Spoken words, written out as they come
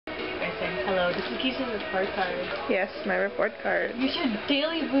Hello, this is Keisha's report card. Yes, my report card. You should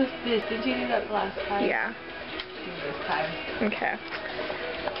daily boost this. Did you do that last time? Yeah. Do this time. Okay.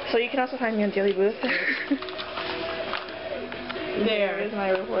 So you can also find me on Daily Booth. There is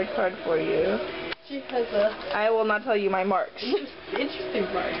my report card for you. She has a... I will not tell you my marks.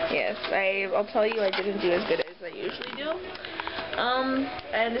 Interesting marks. Yes, I'll tell you I didn't do as good as I usually do.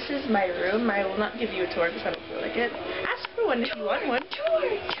 And this is my room. I will not give you a tour because I don't feel like it. Ask for one if you want one.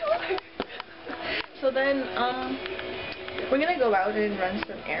 Tour. So then, we're gonna go out and run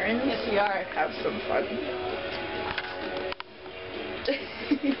some errands. Yes, we are. Have some fun.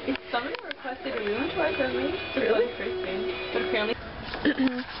 Somebody requested a room tour for me. Really? But apparently...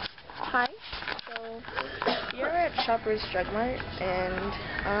 Hi. So, we are at Shoppers Drug Mart, and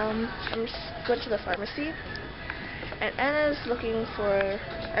I'm just going to the pharmacy. And Anna's looking for,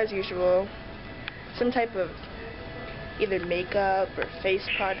 as usual, some type of either makeup or face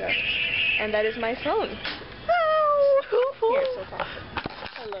product. And that is my phone. Oh! Here, so talk.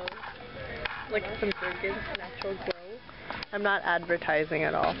 Hello. Like some Jergens natural glow. I'm not advertising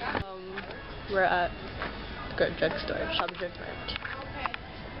at all. We're at the drugstore, Shoppers Drug Mart.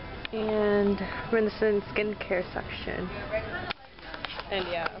 And we're in the skincare section. And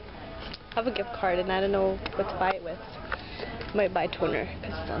yeah, I have a gift card and I don't know what to buy it with. Might buy toner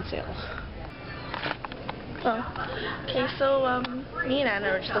because it's on sale. Oh. Okay, so me and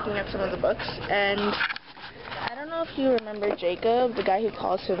Anna were just looking at some of the books, and I don't know if you remember Jacob, the guy who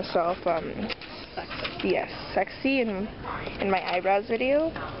calls himself Sexy. yes, sexy in my eyebrows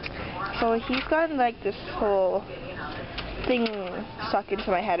video. So he's gotten like this whole thing stuck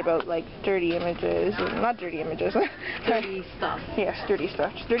into my head about like dirty images, not dirty images, Dirty stuff. Yes, dirty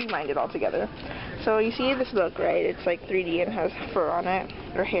stuff, just dirty-minded altogether. So you see this book, right? It's like 3D and has fur on it,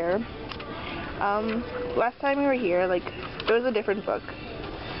 or hair. Last time we were here, like, it was a different book.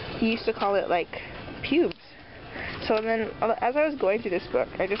 He used to call it, like, pubes. So then, as I was going through this book,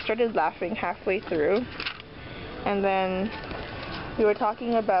 I just started laughing halfway through. And then we were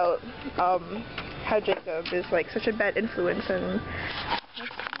talking about, how Jacob is, like, such a bad influence and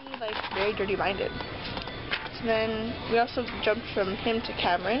makes me, like, very dirty-minded. So then we also jumped from him to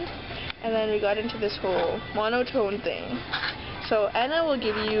Cameron, and then we got into this whole monotone thing. So Anna will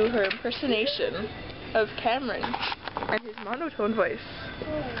give you her impersonation of Cameron and his monotone voice.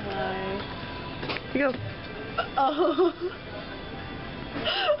 Oh my. Here you go. Oh.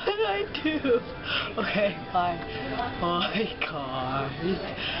 What did I do? Okay, bye. Oh my gosh.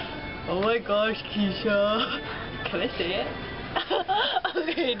 Oh my gosh, Keisha. Can I say it?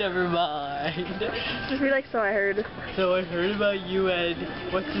 Okay, never mind. Just be like, so I heard. So I heard about you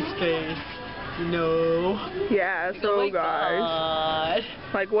and what's his face? No. Yeah, so oh guys. God.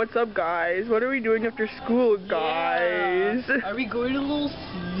 Like, what's up, guys? What are we doing after school, guys? Yeah. Are we going to Little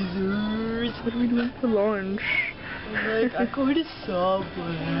Caesars? What are we doing for lunch? Like, I'm going to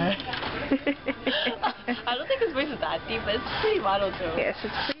Subway. I don't think his voice is that deep, but it's pretty monotone. Yes,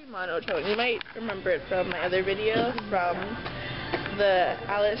 it's pretty monotone. You might remember it from my other video, from the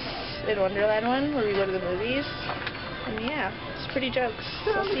Alice in Wonderland one, where we go to the movies. And yeah, it's pretty jokes.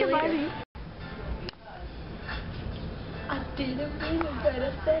 So see you later. I didn't mean it, but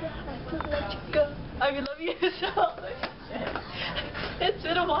I said I had to let you go. I love you so much. It's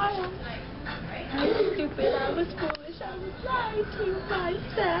been a while. I was stupid, I was foolish, I was lying to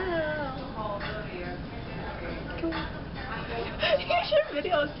myself. You should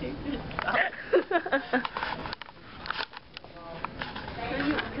videotape this stuff.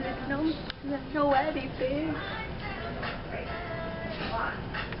 Because it's no anything.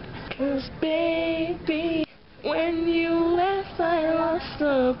 Cause baby, when you left, I lost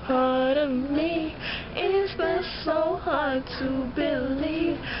a part of me. Is that so hard to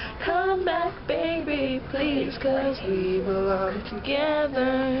believe? Come back, baby, please, cause we belong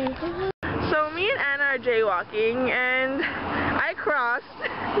together. So me and Anna are jaywalking, and I crossed.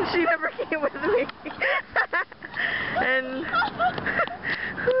 She never came with me. And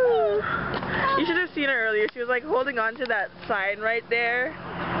you should have seen her earlier. She was like holding on to that sign right there,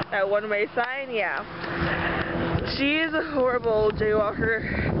 that one-way sign. Yeah. She is a horrible jaywalker.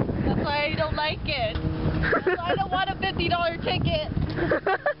 That's why I don't like it. I don't want a $50 ticket.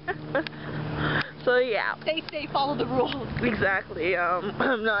 So yeah. Stay safe, follow the rules. Exactly.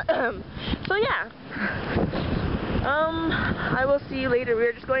 I'm not. So yeah. I will see you later.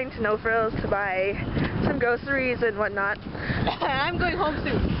 We're just going to No Frills to buy some groceries and whatnot. I'm going home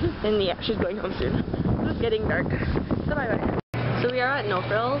soon. And yeah, she's going home soon. It's getting dark. So bye bye. So we are at No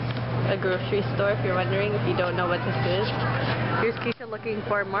Frills, a grocery store, if you're wondering, if you don't know what this is. Here's Keisha looking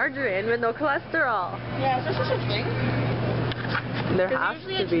for margarine with no cholesterol. Yeah, is this a thing? There has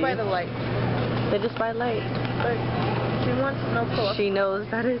usually to it's be. by the light. They just buy light. But she wants no color. She knows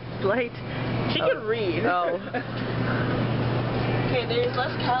that it's light. She can read. Oh. Okay, there's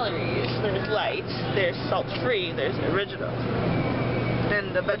less calories. There's light. There's salt-free. There's original.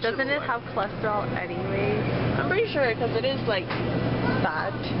 And the But doesn't it one. have cholesterol anyway? I'm pretty sure because it is like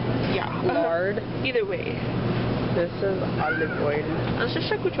Fat? yeah. Lard? Either way. This is olive oil. Let's just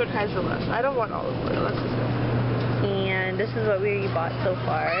check which one has the less. I don't want olive oil. Let's just go. And this is what we bought so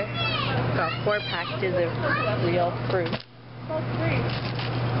far. Got 4 packages of real fruit. Salt-free.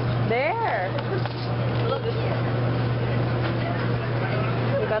 There! I love this one.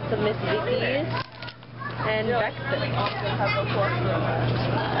 We got some Miss Vicky's and Brexit.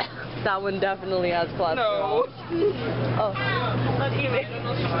 That one definitely has cholesterol. No. Oh. Not even.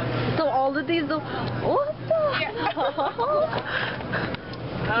 So all of these, what the hell?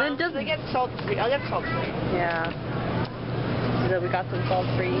 Then just I get salt-free. I'll get salt-free. yeah. So we got some salt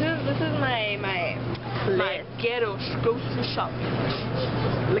free. This is my ghetto grocery shop.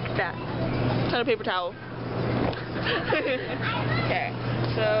 Look at that. And a paper towel. Okay,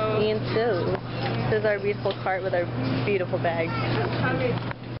 so And so this is our beautiful cart with our beautiful bags.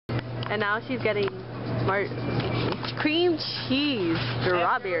 And now she's getting cream cheese,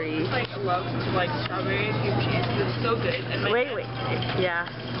 strawberry. I love strawberry and cream cheese. It's so good. And my Wait. Yeah,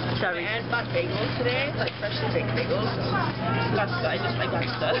 My strawberry. aunt bought bagels today, like freshly baked bagels. I got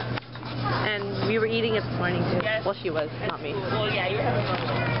stuff. And we were eating it this morning too. Yes. Well, she was, not me. Well, yeah, you were having fun.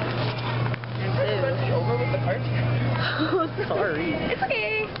 And run me over with the cart. Sorry. It's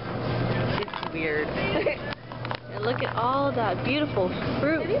okay. It's weird. And look at all that beautiful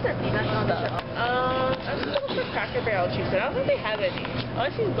fruit. These are peanut stuff. I'm just looking for Cracker Barrel chips. I don't think they have any. All I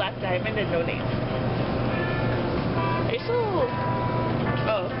see is Black Diamond and No Name. They're so...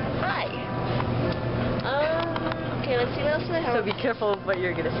 Oh, hi. Okay, let's see what else do I have. So be careful of what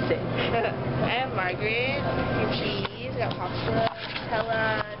you're gonna say. I have margarine, cream cheese, I got pasta,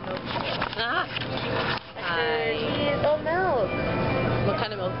 Nutella, no cheese. Ah. Hi. Cheese. Oh, milk. What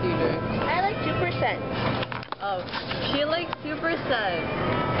kind of milk do you drink? I like 2%. Oh, she likes 2%.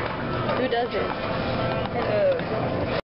 Who doesn't? Hello.